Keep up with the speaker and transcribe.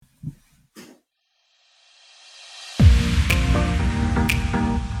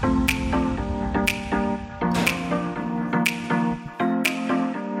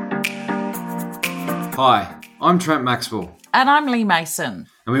Hi, I'm Trent Maxwell. And I'm Lee Mason.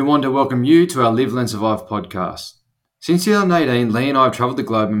 And we want to welcome you to our Live, Learn, Survive podcast. Since 2018, Lee and I have travelled the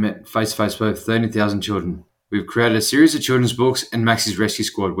globe and met face-to-face with over 13,000 children. We've created a series of children's books and Maxie's Rescue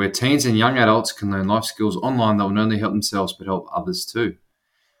Squad where teens and young adults can learn life skills online that will not only help themselves but help others too.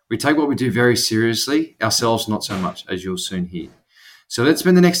 We take what we do very seriously, ourselves not so much, as you'll soon hear. So let's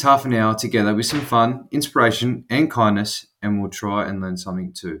spend the next half an hour together with some fun, inspiration and kindness, and we'll try and learn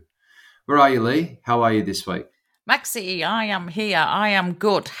something too. Where are you, Lee? How are you this week? Maxie, I am here. I am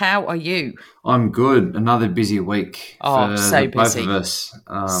good. How are you? I'm good. Another busy week for so both busy. of us.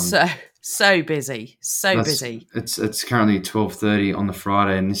 So busy. Busy. It's currently 12:30 on the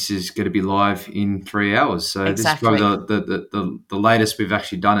Friday, and this is going to be live in 3 hours. So Exactly. This is probably the latest we've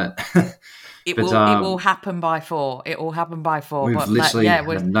actually done it. It will happen by 4. It will happen by 4. We've literally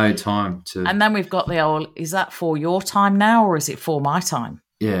had no time to. And then we've got the old. Is that for your time now, or is it for my time?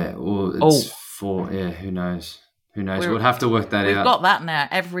 Yeah, well, it's for. Yeah, who knows? Who knows? We'll have to work that out. We've got that now.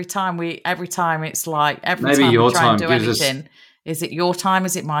 Every time it's like every Maybe time your we try time and do gives anything. Is it your time?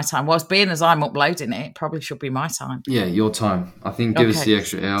 Is it my time? Well, being as I'm uploading it probably should be my time. Yeah, your time. I think give us the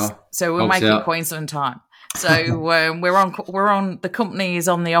extra hour. So we'll make it Queensland time. So we're on. The company is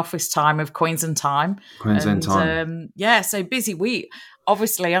on the office time of Queensland time. Time. So busy week.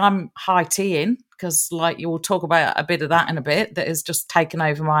 Obviously, I'm high teaing because, like, you will talk about a bit of that in a bit. That has just taken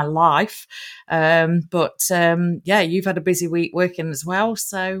over my life. You've had a busy week working as well.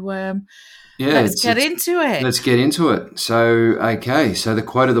 So let's get into it. Let's get into it. So the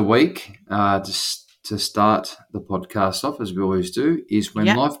quote of the week, to start the podcast off, as we always do, is when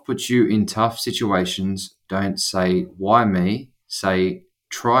life puts you in tough situations, don't say, why me? Say,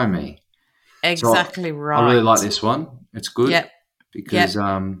 try me. Exactly right. I really like this one. It's good because,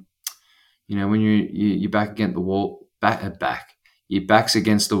 when you're back against the wall, your back's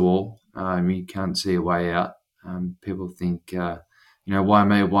against the wall, you can't see a way out. People think, why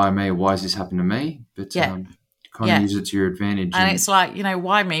me? Why is this happening to me? But kind of use it to your advantage. And it's like,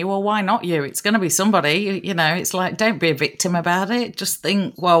 why me? Well, why not you? It's going to be somebody, it's like, don't be a victim about it. Just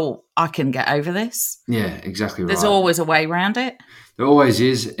think, well, I can get over this. Yeah, exactly right. There's always a way around it. There always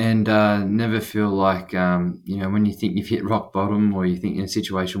is. And never feel like, when you think you've hit rock bottom or you think in a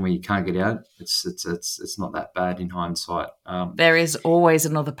situation where you can't get out, it's not that bad in hindsight. There is always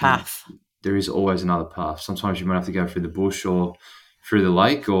another path. There is always another path. Sometimes you might have to go through the bush or through the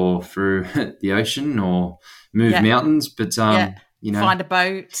lake or through the ocean or move mountains, but find a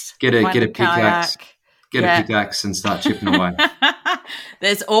boat, get a pickaxe, a pickaxe and start chipping away.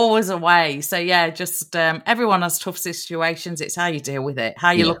 There's always a way. So just everyone has tough situations. It's how you deal with it,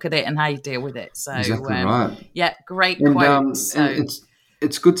 how you look at it, and how you deal with it. So exactly right. Yeah, great quote. And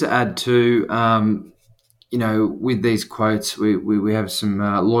it's good to add too. With these quotes, we have some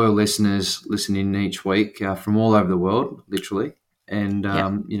loyal listeners listening each week from all over the world, literally. And,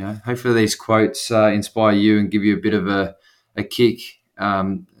 hopefully these quotes inspire you and give you a bit of a kick.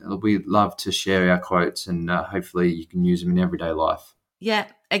 We love to share our quotes and hopefully you can use them in everyday life. Yeah,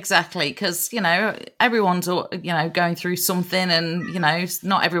 exactly. Because, everyone's, going through something and,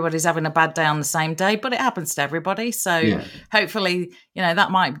 not everybody's having a bad day on the same day, but it happens to everybody. So hopefully,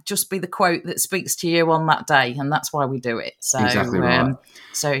 that might just be the quote that speaks to you on that day. And that's why we do it. So, exactly right.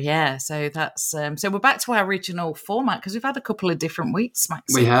 So that's, so we're back to our original format because we've had a couple of different weeks,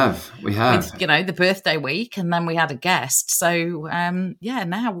 Max. We have. With, the birthday week and then we had a guest. So,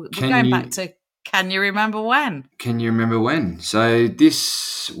 now we're going back to, Can you remember when? So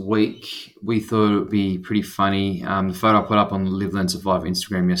this week we thought it would be pretty funny. The photo I put up on the Live, Learn, Survive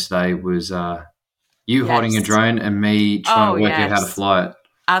Instagram yesterday was you holding a drone and me trying to work out how to fly it.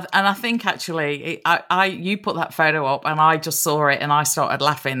 And I think actually you put that photo up and I just saw it and I started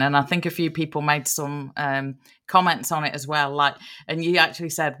laughing. And I think a few people made some comments on it as well. And you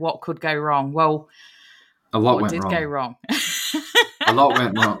actually said, what could go wrong? Well, a lot what did go wrong? A lot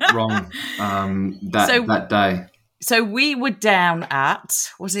went wrong that day. So we were down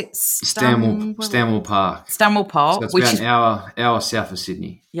at, was it Stanwell Park? Stanwell Park. So it's about an hour south of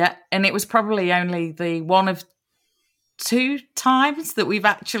Sydney. Yeah, and it was probably only the one of 2 times that we've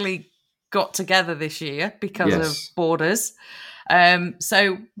actually got together this year because of borders.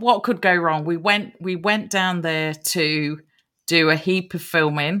 So what could go wrong? We went down there to do a heap of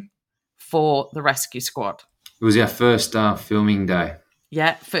filming for the rescue squad. It was our first filming day.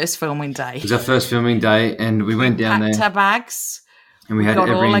 Yeah, first filming day. It was our first filming day, and we went down there. Packed our bags. And we had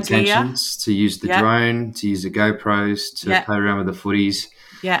every intentions to use the drone, to use the GoPros, to play around with the footies.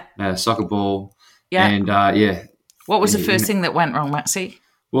 Yeah. Soccer ball. Yeah. And, What was the first thing that went wrong, Maxie?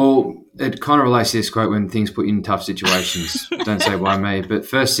 Well, it kind of relates to this quote, when things put you in tough situations. Don't say why me. But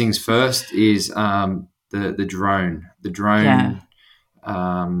first things first is the drone. The drone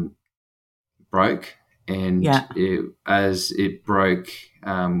broke, and as it broke,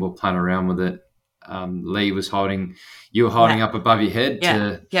 we're playing around with it. Lee was you were holding up above your head.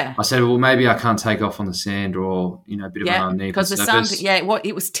 I said, well, maybe I can't take off on the sand, or a bit of an uneven because the surface. sand,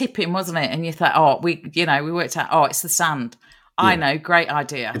 it was tipping, wasn't it? And you thought, we worked out, it's the sand. I know, great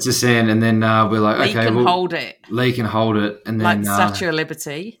idea. It's the sand, and then we're like, Lee can hold it. Lee can hold it, and then like the Statue of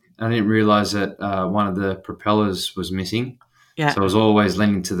Liberty. I didn't realise that one of the propellers was missing. Yeah. So I was always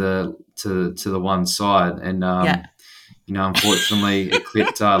leaning to the one side, and unfortunately, it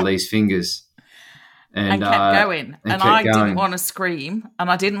clipped Lee's fingers. And kept going. And I didn't want to scream, and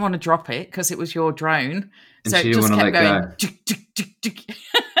I didn't want to drop it because it was your drone. And so it just kept going.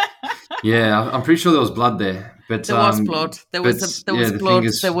 Yeah, I'm pretty sure there was blood there. But there was blood. There was blood.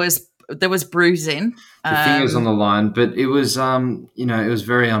 Fingers, there was bruising. The fingers on the line, but it was it was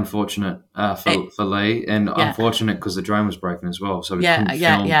very unfortunate for Lee, and unfortunate because the drone was broken as well, so we couldn't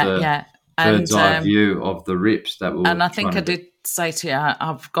film the bird's eye view of the rips that were. And I think I did say to you,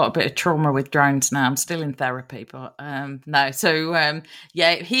 I've got a bit of trauma with drones now. I'm still in therapy, but no. So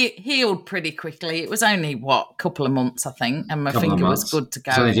he healed pretty quickly. It was only a couple of months, I think, and my finger was good to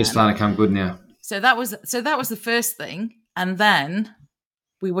go. It's only just starting to come good now. So that was the first thing, and then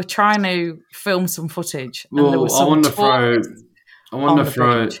we were trying to film some footage. And there was I want to throw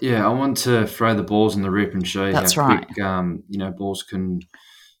the balls in the rip and show you how quick balls can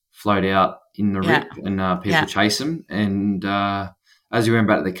float out in the rip, and people chase them. And as we went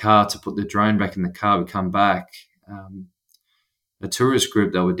back to the car to put the drone back in the car, we come back. A tourist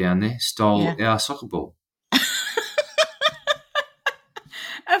group that were down there stole our soccer ball.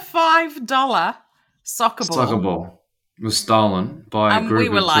 A $5 soccer ball was stolen by a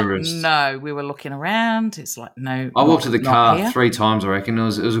group of tourists. No, we were looking around. It's like, no. I walked to the car 3 times, I reckon. It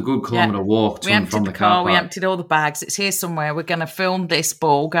was a good kilometre walk to and from the car park. We emptied all the bags. It's here somewhere. We're going to film this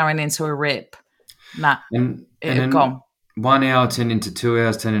ball going into a rip. Nah, it had gone. 1 hour turned into 2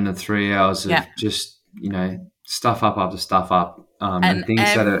 hours, turned into 3 hours of just, stuff up after stuff up. And things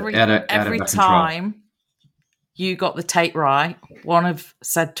that are out of control. Every time you got the tape right, one of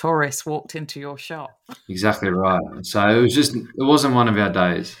said tourists walked into your shop. Exactly right. So it wasn't one of our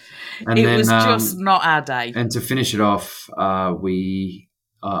days. And it was just not our day. And to finish it off, when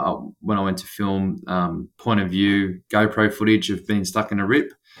I went to film point of view GoPro footage of being stuck in a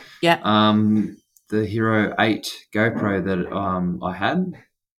rip. Yeah. The Hero 8 GoPro that I had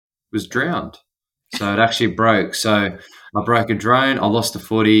was drowned. So it actually broke. So I broke a drone, I lost a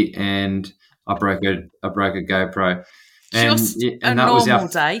footy, and I broke a GoPro. And that was our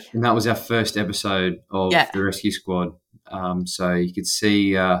day. And that was our first episode of the Rescue Squad. So you could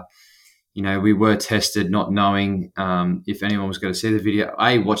see, we were tested, not knowing if anyone was going to see the video.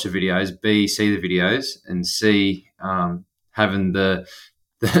 A, watch the videos. B, see the videos, and C, having the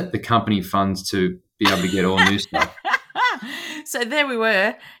company funds to be able to get all new stuff. So there we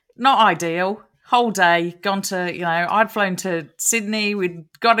were. Not ideal. Whole day, gone to, I'd flown to Sydney, we'd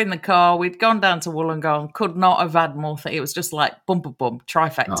got in the car, we'd gone down to Wollongong, could not have had more. It was just like boom,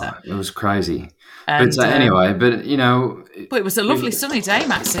 trifecta. Oh, it was crazy. And, but anyway, but it was a lovely sunny day,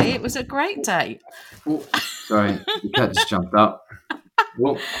 Maxie. It was a great day. Oh, sorry, the cat just jumped up.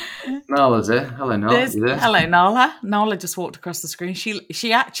 Well, Nala's there. Hello, Nala. You there? Hello, Nala. Nala just walked across the screen.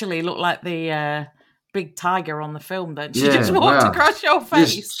 She actually looked like the big tiger on the film. Then she just walked across your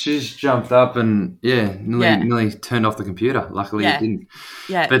face. She's jumped up and nearly turned off the computer. Luckily, it didn't.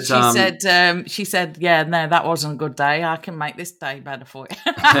 Yeah, but she said, no, that wasn't a good day. I can make this day better for you.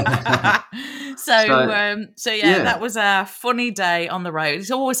 So that was a funny day on the road.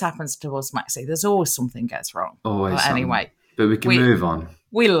 It always happens to us, Maxie. There's always something goes wrong. Always. But anyway. But we can move on.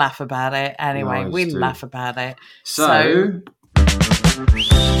 We laugh about it anyway. We laugh about it. So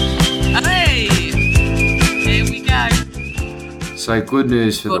hey, here we go. So good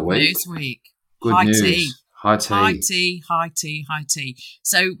news for the week. Good news week. Good news. High tea.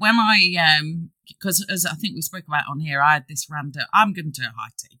 So when because as I think we spoke about on here, I had this random, I'm going to do a high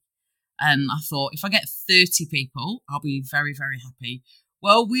tea. And I thought, if I get 30 people, I'll be very, very happy.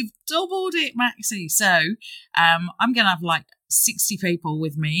 Well, we've doubled it, Maxie. So I'm going to have like 60 people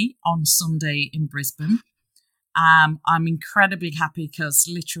with me on Sunday in Brisbane. I'm incredibly happy because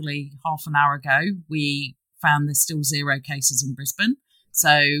literally half an hour ago, we found there's still 0 cases in Brisbane.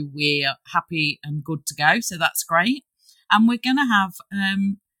 So we're happy and good to go. So that's great. And we're going to have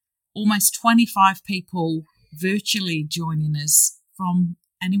almost 25 people virtually joining us from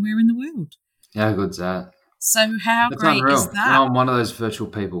anywhere in the world. How good's that? So how That's great unreal. is that? I'm one of those virtual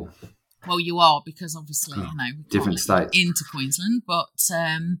people. Well, you are, because obviously, we different can't states into Queensland. But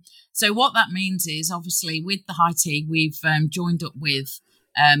so what that means is, obviously, with the high tea, we've joined up with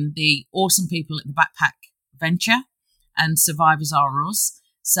the awesome people at the Backpack Venture and Survivors Are Us.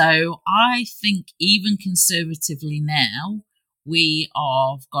 So I think even conservatively now, we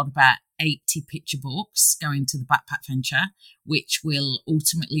have got about 80 picture books going to the Backpack Venture, which will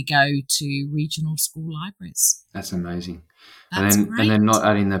ultimately go to regional school libraries. That's amazing. That's and great. then not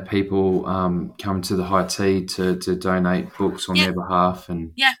adding the people coming to the high tea to donate books on their behalf.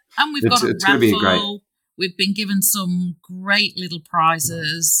 And we've got a raffle. We've been given some great little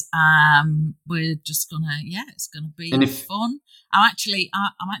prizes. We're just gonna, it's gonna be fun. I'm actually,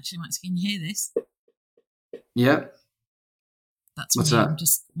 Max, can you hear this? Yeah. That's What's me.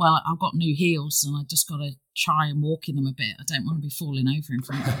 that? I've got new heels and I just got to try and walk in them a bit. I don't want to be falling over in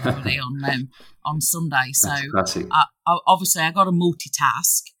front of everybody on Sunday. So classic. Obviously I got to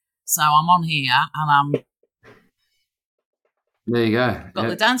multitask. So I'm on here and I'm. There you go. Got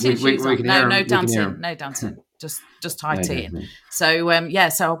the dancing shoes on. No dancing. Just high tea. So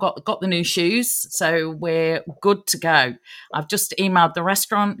so I've got the new shoes. So we're good to go. I've just emailed the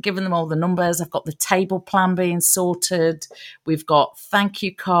restaurant, given them all the numbers. I've got the table plan being sorted. We've got thank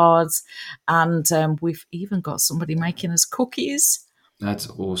you cards, and we've even got somebody making us cookies. That's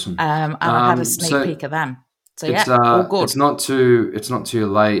awesome. And I had a sneak peek of them. So all good. It's not too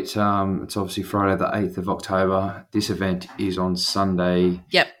late. It's obviously Friday the 8th of October. This event is on Sunday.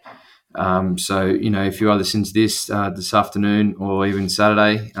 Yep. So, if you are listening to this afternoon or even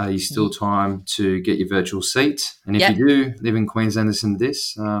Saturday, you still time to get your virtual seat. And if you do live in Queensland, listen to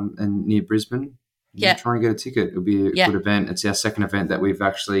this and near Brisbane, try and get a ticket. It'll be a good event. It's our second event that we've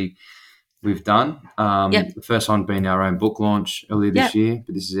done. The first one being our own book launch earlier this year,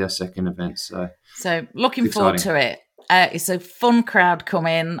 but this is our second event. So looking forward to it. It's a fun crowd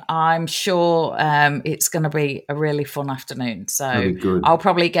coming. I'm sure it's going to be a really fun afternoon. So I'll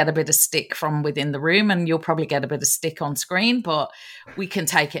probably get a bit of stick from within the room and you'll probably get a bit of stick on screen, but we can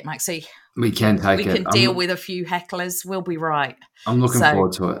take it, Maxie. We can take it. We can deal with a few hecklers. We'll be right. I'm looking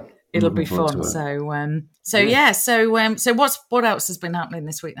forward to it. It'll be fun. So what else has been happening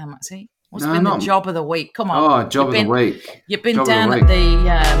this week then, Maxie? What's been the job of the week? Come on. Job of the week. You've been down at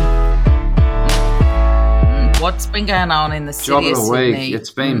the... What's been going on in the city Job of the Sydney? week.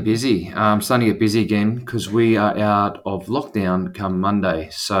 It's been busy. Starting to get busy again because we are out of lockdown come Monday.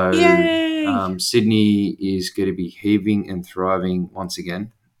 So Sydney is going to be heaving and thriving once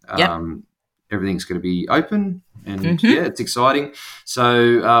again. Everything's going to be open and it's exciting.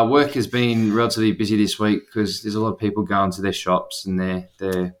 So work has been relatively busy this week because there's a lot of people going to their shops and their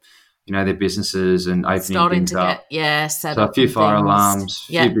businesses and opening starting things to up. Get set so up. A few fire alarms,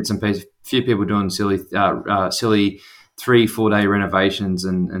 a few bits and pieces. Few people doing silly 3-4 day renovations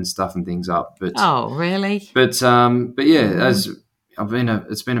and stuffing things up. But really? But as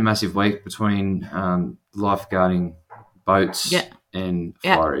it's been a massive week between lifeguarding boats and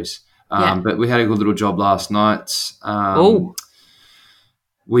fireys. But we had a good little job last night.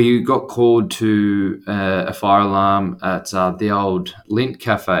 We got called to a fire alarm at the old Lint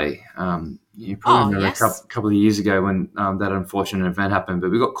Cafe. You probably remember a couple of years ago when that unfortunate event happened,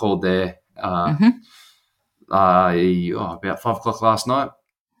 but we got called there about 5 o'clock last night.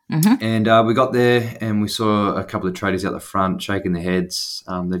 And we got there and we saw a couple of tradies out the front shaking their heads.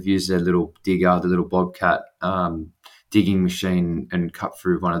 They've used their little digger, the little Bobcat digging machine, and cut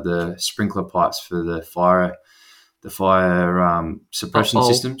through one of the sprinkler pipes for the fire suppression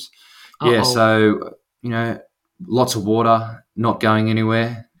systems. So lots of water, not going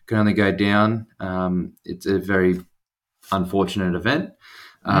anywhere, can only go down. It's a very unfortunate event.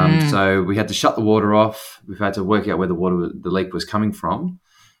 So we had to shut the water off. We've had to work out where the leak was coming from,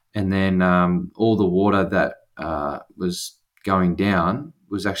 and then all the water that was going down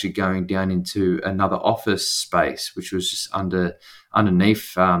was actually going down into another office space, which was just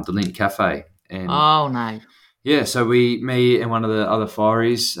underneath the Lint Cafe. And so me and one of the other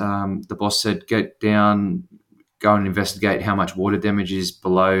fireys, the boss said, get down, go and investigate how much water damage is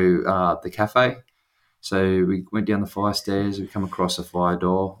below the cafe. So we went down the fire stairs, we come across a fire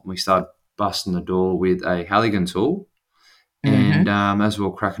door, and we started busting the door with a Halligan tool. And as we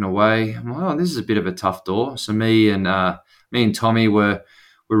were cracking away, I'm like, this is a bit of a tough door. So me and Tommy were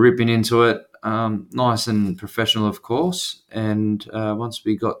ripping into it, nice and professional, of course. And once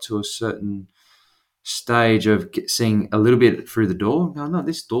we got to a certain stage of seeing a little bit through the door, no,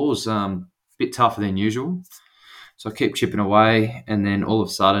 this door's a bit tougher than usual. So I kept chipping away, and then all of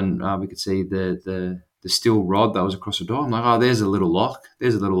a sudden we could see the steel rod that was across the door. I'm like, there's a little lock.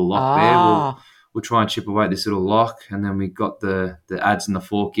 There's a little lock there. we'll try and chip away at this little lock. And then we got the adze and the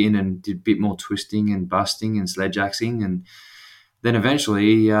fork in and did a bit more twisting and busting and sledge axing. And then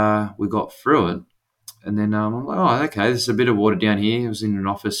eventually we got through it. And then I'm like, oh, okay, there's a bit of water down here. It was in an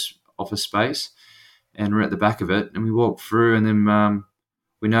office space, and we're at the back of it. And we walked through, and then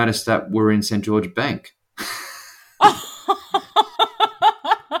we noticed that we're in St. George Bank.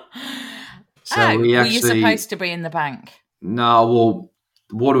 So were you supposed to be in the bank? No, well,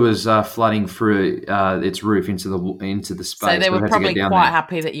 the water was flooding through its roof into the space. So they were probably quite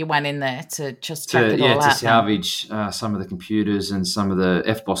happy that you went in there to just check it all out. To salvage some of the computers and some of the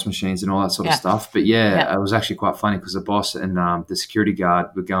FBOSS machines and all that sort of stuff. But it was actually quite funny because the boss and the security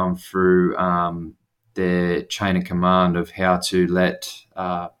guard were going through their chain of command of how to let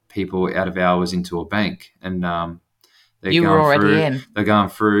people out of hours into a bank. And you were already in. They're going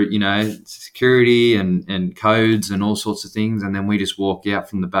through, security and codes and all sorts of things. And then we just walk out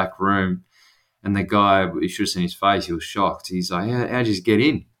from the back room, and the guy, you should have seen his face. He was shocked. He's like, how'd you just get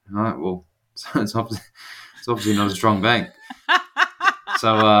in? All right, well, it's obviously not a strong bank.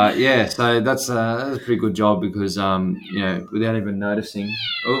 So, so that's a pretty good job because, without even noticing.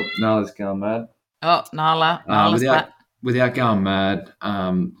 Oh, Nala's going mad. Oh, Nala's back. Without going mad,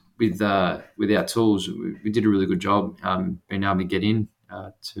 with our tools, we did a really good job being able to get in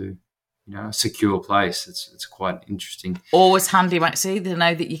to a secure place. It's quite interesting. Always handy, Maxie, to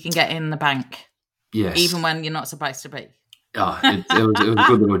know that you can get in the bank. Yes, even when you're not supposed to be. Oh, it was a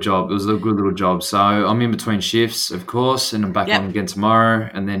good little job. It was a good little job. So I'm in between shifts, of course, and I'm back on again tomorrow.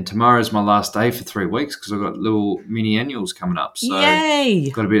 And then tomorrow's my last day for 3 weeks because I've got little mini annuals coming up. So Yay!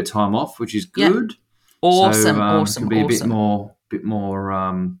 Got a bit of time off, which is good. Yep. Awesome. Can be a bit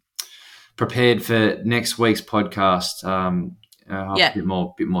more prepared for next week's podcast. I'll have a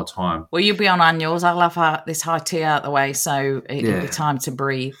bit more time. Well, you'll be on annuals. I'll have this high tea out of the way, so it'll be time to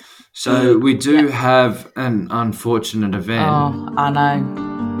breathe. So we do have an unfortunate event. Oh, I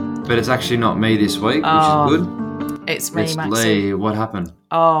know. But it's actually not me this week, which is good. It's me, Maxie. Lee. What happened?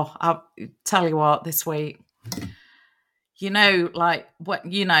 Oh, I'll tell you what, this week. When I've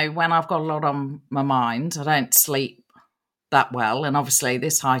got a lot on my mind, I don't sleep that well. And obviously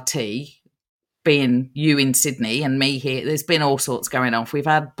this high tea, being you in Sydney and me here, there's been all sorts going on. We've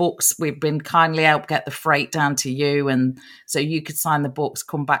had books. We've been kindly helped get the freight down to you, and so you could sign the books,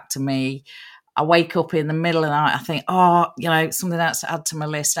 come back to me. I wake up in the middle of the night. I think, something else to add to my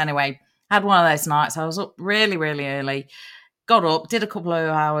list. Anyway, had one of those nights. I was up really, really early, got up, did a couple of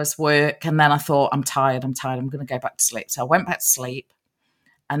hours work, and then I thought, I'm tired. I'm going to go back to sleep. So I went back to sleep,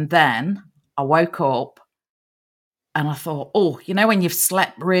 and then I woke up and I thought, when you've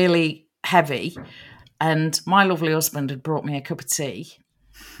slept really heavy, and my lovely husband had brought me a cup of tea,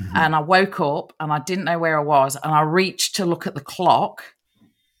 and I woke up and I didn't know where I was, and I reached to look at the clock,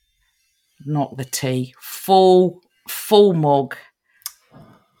 not the tea, full mug,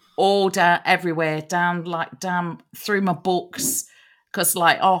 all down everywhere, down through my books, because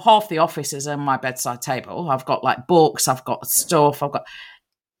half the office is on my bedside table. I've got books, I've got stuff,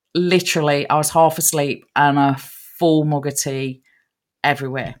 literally, I was half asleep and a full mug of tea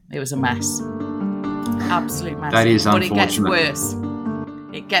everywhere. It was a mess. Absolute mess. That is unfortunate. But it gets worse.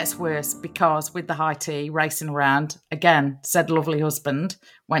 It gets worse because with the high tea racing around, again, said lovely husband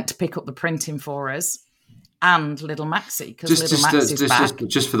went to pick up the printing for us and little Maxie, because little Maxie's back.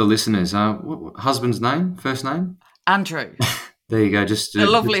 Just for the listeners, husband's name, first name? Andrew. There you go. The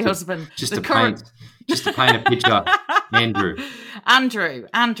lovely husband. Just to paint a picture. Andrew.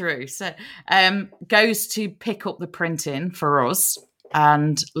 So goes to pick up the printing for us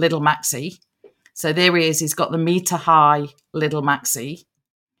and little Maxie. So there he is. He's got the meter high little Maxie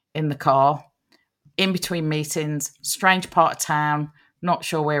in the car, in between meetings, strange part of town, not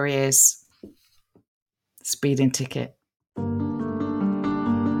sure where he is. Speeding ticket.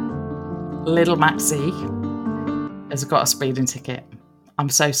 Little Maxie has got a speeding ticket. I'm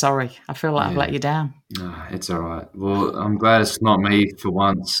so sorry. I feel like I've let you down. No, it's all right. Well, I'm glad it's not me for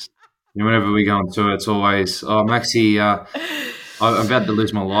once. Whenever we go into it, it's always, Maxie, I'm about to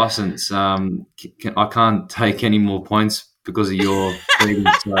lose my license. I can't take any more points because of your speeding.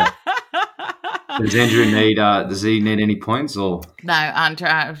 So. Does Andrew need? Does he need any points or no? Andrew,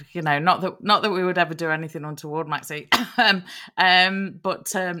 not that we would ever do anything untoward, Maxie.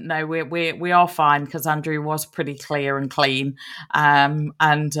 No, we are fine because Andrew was pretty clear and clean. But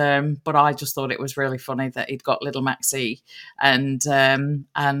I just thought it was really funny that he'd got little Maxie,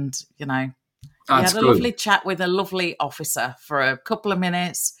 we had a lovely chat with a lovely officer for a couple of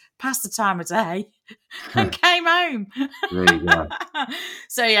minutes. past the time of day, and came home. There you go.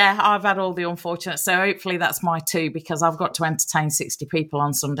 So, yeah, I've had all the unfortunate. So, hopefully that's my 2, because I've got to entertain 60 people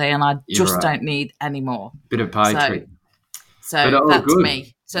on Sunday and I just don't need any more. Bit of pay trick. So that's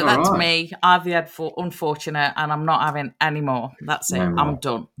me. So that's me. I've the unfortunate and I'm not having any more. That's it. I'm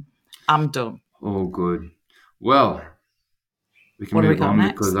done. All good. Well, we can move on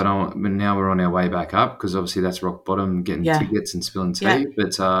because now we're on our way back up, because obviously that's rock bottom, getting tickets and spilling tea. Yeah.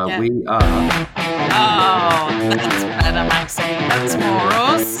 But we are. Oh, that's better, Maxie. That's more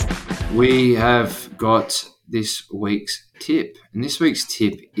us. We have got this week's tip, and this week's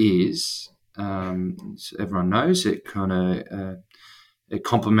tip is, so everyone knows, it kind of it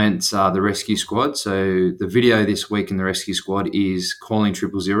complements the rescue squad. So the video this week in the rescue squad is calling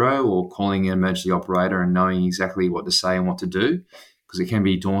 000 or calling an emergency operator and knowing exactly what to say and what to do, because it can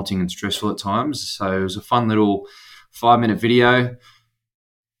be daunting and stressful at times. So it was a fun little 5-minute video.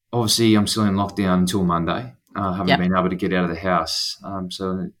 Obviously, I'm still in lockdown until Monday. I haven't been able to get out of the house.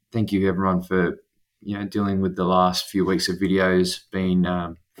 So thank you, everyone, for dealing with the last few weeks of videos being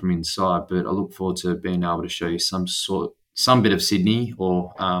from inside. But I look forward to being able to show you some bit of Sydney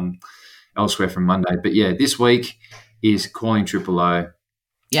or elsewhere from Monday. But yeah, this week is calling 000,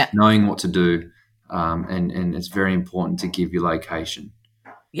 knowing what to do, and it's very important to give your location.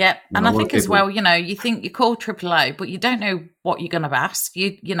 Yeah, and I think as well, you think you call 000, but you don't know what you're going to ask.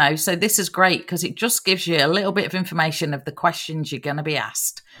 So this is great because it just gives you a little bit of information of the questions you're going to be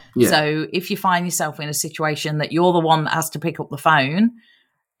asked. Yeah. So if you find yourself in a situation that you're the one that has to pick up the phone,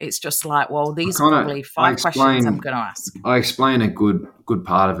 it's just like, well, these are probably 5 questions I'm going to ask. I explain a good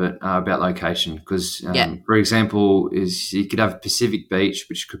part of it about location because, for example, is you could have Pacific Beach,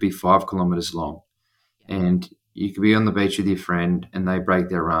 which could be 5 kilometres long, and you could be on the beach with your friend and they break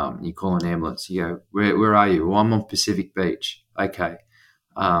their arm. You call an ambulance. You go, where are you? Well, I'm on Pacific Beach. Okay.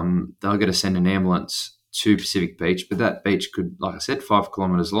 They'll get to send an ambulance to Pacific Beach, but that beach could, like I said, 5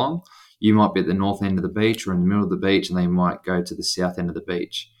 kilometres long. You might be at the north end of the beach or in the middle of the beach, and they might go to the south end of the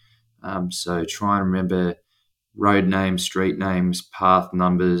beach. So try and remember road names, street names, path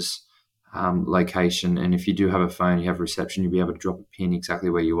numbers, location. And if you do have a phone, you have reception, you'll be able to drop a pin exactly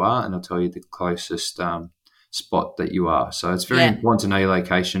where you are, and it'll tell you the closest spot that you are. So it's very important to know your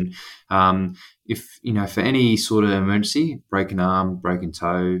location. If, for any sort of emergency, break an arm, broken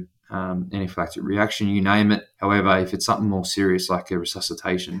toe, anaphylactic reaction, you name it. However, if it's something more serious like a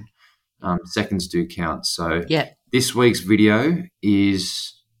resuscitation, seconds do count. So this week's video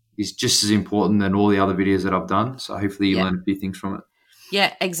is just as important than all the other videos that I've done. So hopefully you learn a few things from it.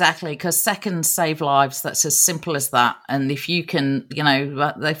 Yeah, exactly, because seconds save lives. That's as simple as that. And if you can,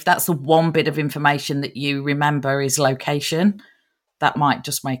 if that's the one bit of information that you remember is location, that might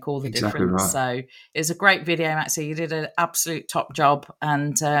just make all the difference. Right. So it's a great video, Maxie. You did an absolute top job.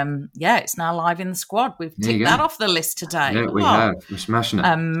 And, it's now live in the squad. We've ticked that off the list today. Yeah, we have. We're smashing it.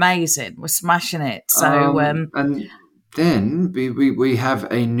 Amazing. We're smashing it. So, and then we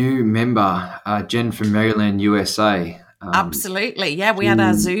have a new member, Jen from Maryland, USA. Absolutely. Yeah, we had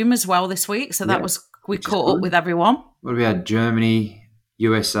our Zoom as well this week. So that was, we caught up with everyone. What about Germany,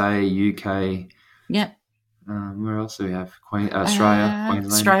 USA, UK? Yeah. Where else do we have? Australia, Queensland.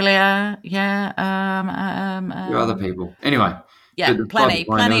 Australia, yeah. Other people. Anyway. Yeah, plenty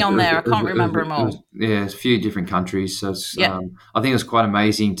on there. I can't remember them all. Yeah, it's a few different countries. So it's, I think it was quite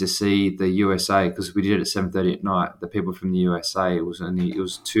amazing to see the USA, because we did it at 7:30 at night. The people from the USA, it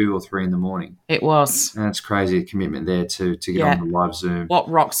was 2 or 3 in the morning. It was. And it's crazy commitment there to get on the live Zoom. What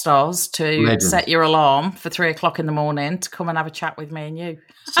rock stars to set your alarm for 3 o'clock in the morning to come and have a chat with me and you.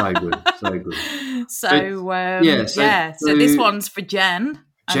 So good, so good. So this one's for Jen.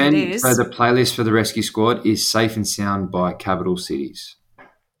 Jen, so the playlist for the rescue squad is Safe and Sound by Capital Cities.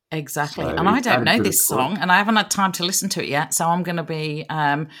 Exactly. So, and I don't know this song, and I haven't had time to listen to it yet. So I'm going to be,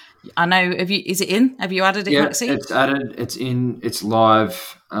 I know, is it in? Have you added it, Maxie? Yeah, it's added. It's in. It's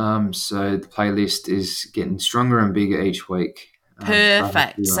live. So the playlist is getting stronger and bigger each week.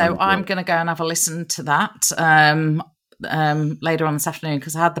 Perfect. So I'm going to go and have a listen to that later on this afternoon,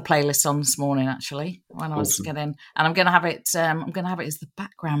 because I had the playlist on this morning actually when I was getting, and I'm going to have it. I'm going to have it as the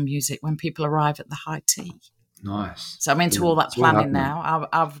background music when people arrive at the high tea. Nice. So I'm into all that planning now.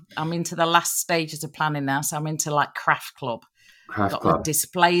 I'm into the last stages of planning now. So I'm into like craft club. Got the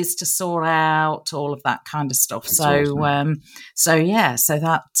displays to sort out, all of that kind of stuff. That's awesome. So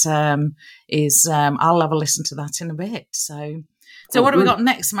that is. I'll have a listen to that in a bit. So what do we got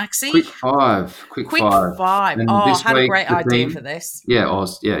next, Maxie? Quick five. And I had a great idea for this. Yeah,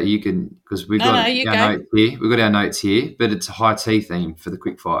 you can, because we've got our notes here. We've got our notes here, but it's a high tea theme for the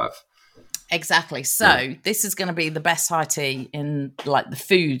quick five. Exactly. So this is going to be the best high tea in, like, the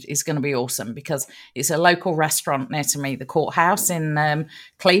food is going to be awesome because it's a local restaurant near to me, the Courthouse in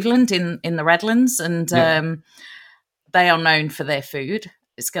Cleveland in the Redlands. And they are known for their food.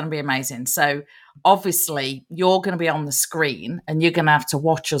 It's going to be amazing. So obviously you're going to be on the screen and you're going to have to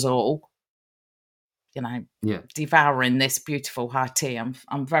watch us all, devouring this beautiful high tea.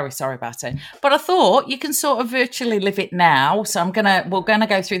 I'm very sorry about it, but I thought you can sort of virtually live it now. So we're gonna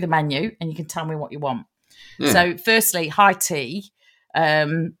go through the menu and you can tell me what you want. Yeah. So firstly, high tea. How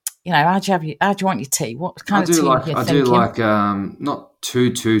do you want your tea? What kind of tea are you thinking? I do like not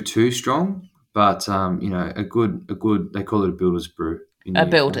too strong, but a good. They call it a builder's brew. A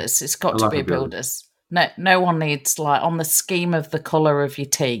builder's. It's got to be a builder's. No one needs, like, on the scheme of the colour of your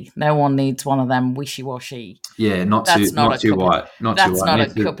tea, no one needs one of them wishy-washy. Yeah, not too white. That's not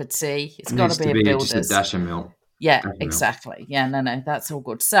a cup of tea. It's got to be a builder's. Just a dash of milk. Yeah, exactly. Yeah, no, that's all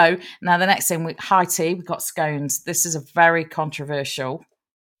good. So now the next thing, high tea, we've got scones. This is a very controversial.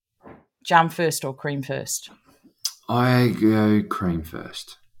 Jam first or cream first? I go cream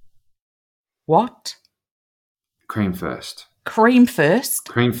first. What? Cream first. Cream first?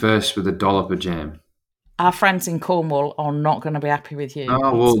 Cream first with a dollop of jam. Our friends in Cornwall are not going to be happy with you.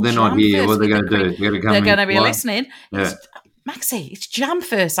 Oh, well, they're not here. What are they going to do? They're going to be listening. Yeah. Maxie, it's jam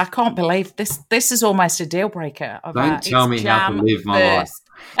first. I can't believe this. This is almost a deal breaker. Don't tell me how to live my life.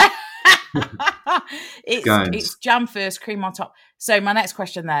 It's jam first, cream on top. So my next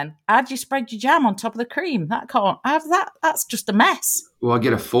question then, how do you spread your jam on top of the cream? That's just a mess. Well, I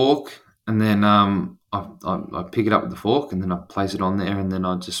get a fork and then I pick it up with the fork and then I place it on there and then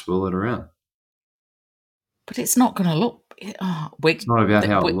I just swirl it around. But it's not going to look... it's not about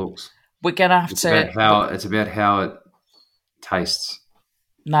how it looks. We're going to have to... It's about how it tastes.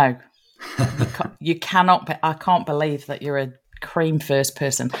 No. You cannot... I can't believe that you're a cream first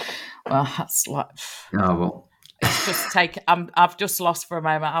person. Well, that's like... Oh, well... It's just I've just lost for a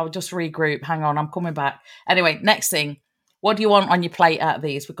moment. I'll just regroup. Hang on, I'm coming back. Anyway, next thing. What do you want on your plate out of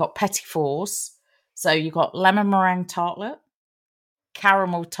these? We've got petit fours. So you've got lemon meringue tartlet,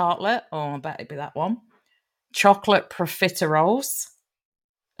 caramel tartlet. Oh, I bet it'd be that one. Chocolate profiteroles,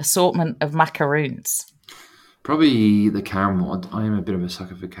 assortment of macaroons. Probably the caramel. I am a bit of a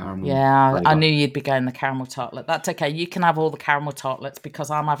sucker for caramel. Yeah, I knew you'd be going the caramel tartlet. That's okay. You can have all the caramel tartlets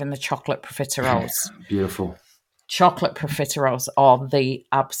because I'm having the chocolate profiteroles. Beautiful. Chocolate profiteroles are the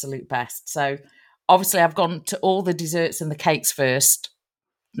absolute best. So obviously I've gone to all the desserts and the cakes first.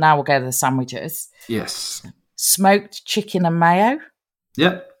 Now we'll go to the sandwiches. Yes. Smoked chicken and mayo.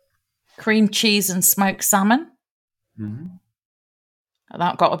 Yep. Cream cheese and smoked salmon. Mm-hmm.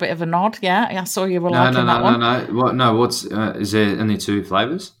 That got a bit of a nod. Yeah, I saw you were liking that one. No. What's is there only two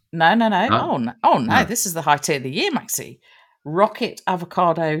flavours? No. Oh no. This is the high tea of the year, Maxie. Rocket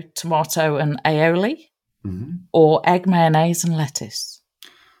avocado, tomato, and aioli, or egg mayonnaise and lettuce.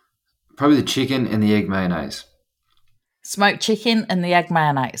 Probably the chicken and the egg mayonnaise. Smoked chicken and the egg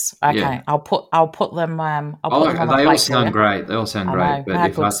mayonnaise. Okay, yeah. I'll put them. They all sound great. They all sound great. But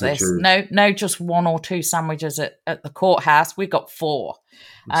if I had to choose, no, just one or two sandwiches at the Courthouse. We got 4.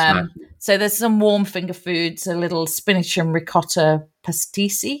 So there's some warm finger foods, a little spinach and ricotta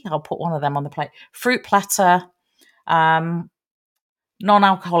pasticci. I'll put one of them on the plate. Fruit platter,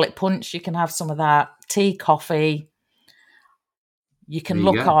 non-alcoholic punch. You can have some of that. Tea, coffee. You can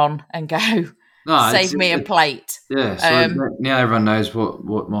look on and go. No, save me a plate. Yeah, so now everyone knows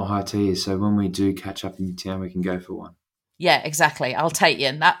what my high tea is. So when we do catch up in town, we can go for one. Yeah, exactly. I'll take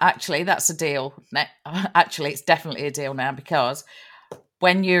you. That's a deal. Actually, it's definitely a deal now because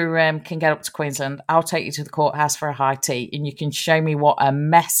when you can get up to Queensland, I'll take you to the Courthouse for a high tea and you can show me what a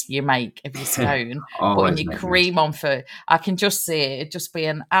mess you make of your scone, putting your cream on first. I can just see it. It'd just be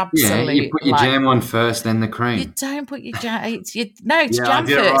an absolute... Yeah, you put your jam on first, then the cream. You don't put your jam... It's jam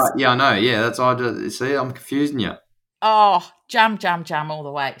first. Right. Yeah, I know. Yeah, that's all I do. See, I'm confusing you. Oh, jam all the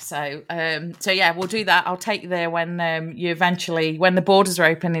way. So yeah, we'll do that. I'll take you there when when the borders are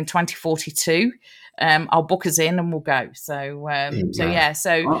open in 2042. I'll book us in and we'll go. So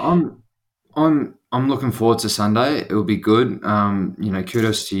I'm looking forward to Sunday. It will be good.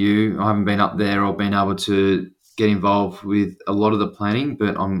 Kudos to you. I haven't been up there or been able to get involved with a lot of the planning,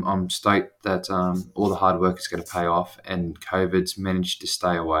 but I'm stoked that all the hard work is going to pay off and COVID's managed to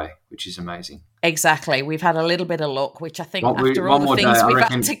stay away, which is amazing. Exactly. We've had a little bit of luck, which I think after all the things we've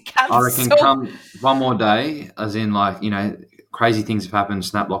had to cancel. I reckon come one more day, as in crazy things have happened,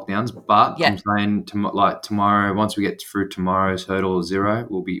 snap lockdowns, but I'm saying tomorrow, once we get through tomorrow's hurdle of 0,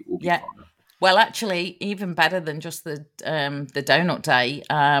 we'll be fine. Well, actually, even better than just the donut day,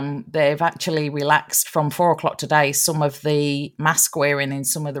 they've actually relaxed from 4:00 today some of the mask wearing in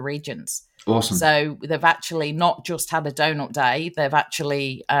some of the regions. Awesome. So they've actually not just had a donut day; they've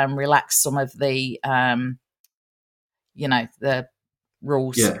actually relaxed some of the, the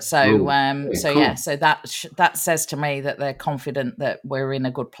rules. Yeah, so rules. Cool. So that says to me that they're confident that we're in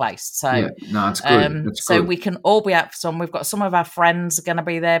a good place. So it's good. So we can all be out for some. We've got some of our friends are going to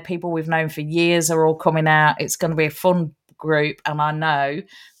be there. People we've known for years are all coming out. It's going to be a fun group, and I know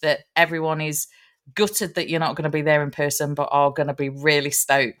that everyone is gutted that you're not going to be there in person, but are going to be really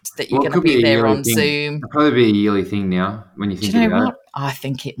stoked that you're going to be there on Zoom. It'll probably be a yearly thing now when you think about it. I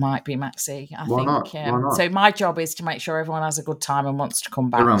think it might be, Maxie. Why not? So my job is to make sure everyone has a good time and wants to come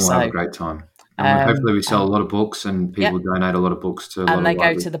back. Everyone will have a great time. And hopefully we sell a lot of books and people donate a lot of books to and they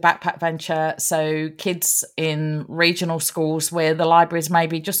go to the Backpack Venture. So kids in regional schools where the libraries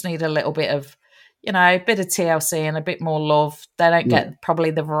maybe just need a little bit of, a bit of TLC and a bit more love. They don't get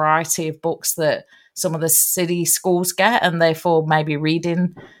probably the variety of books that some of the city schools get, and therefore maybe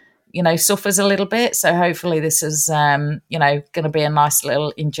reading, suffers a little bit. So hopefully this is, going to be a nice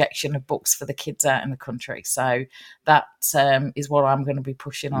little injection of books for the kids out in the country. So that is what I'm going to be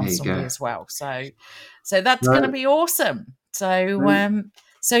pushing on Sunday as well. So that's going to be awesome. So,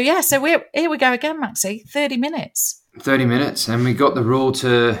 so here we go again, Maxie, 30 minutes. 30 minutes, and we got the rule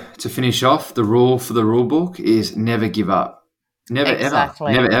to finish off. The rule for the rule book is never give up. Never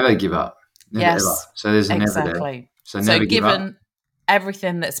ever give up. Never ever. So there's a never there. So never give up. Given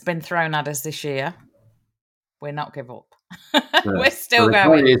everything that's been thrown at us this year, we're not give up. We're still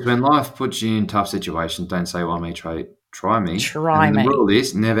going. Is when life puts you in tough situations, don't say, "Well, me, try me." Try me. The rule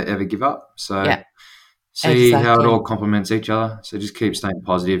is never ever give up. So see how it all complements each other. So just keep staying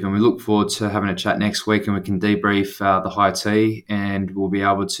positive, and we look forward to having a chat next week, and we can debrief the high tea, and we'll be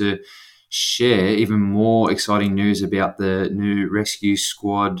able to share even more exciting news about the new Rescue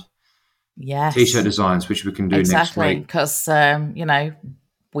Squad T-shirt designs, which we can do next week. Because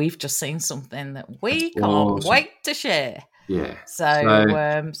we've just seen something that we can't wait to share. Yeah.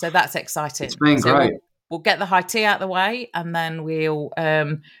 So that's exciting. It's been great. We'll get the high tea out of the way, and then we'll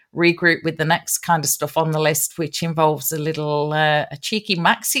regroup with the next kind of stuff on the list, which involves a little a cheeky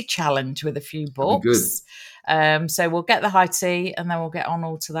maxi challenge with a few books. So we'll get the high tea, and then we'll get on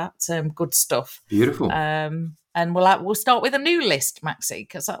all to that good stuff. Beautiful. And we'll start with a new list, Maxie,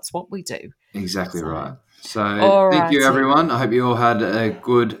 because that's what we do. Exactly right. So thank you, everyone. I hope you all had a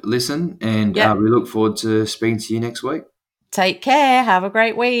good listen, and we look forward to speaking to you next week. Take care. Have a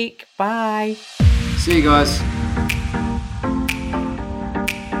great week. Bye. See you guys.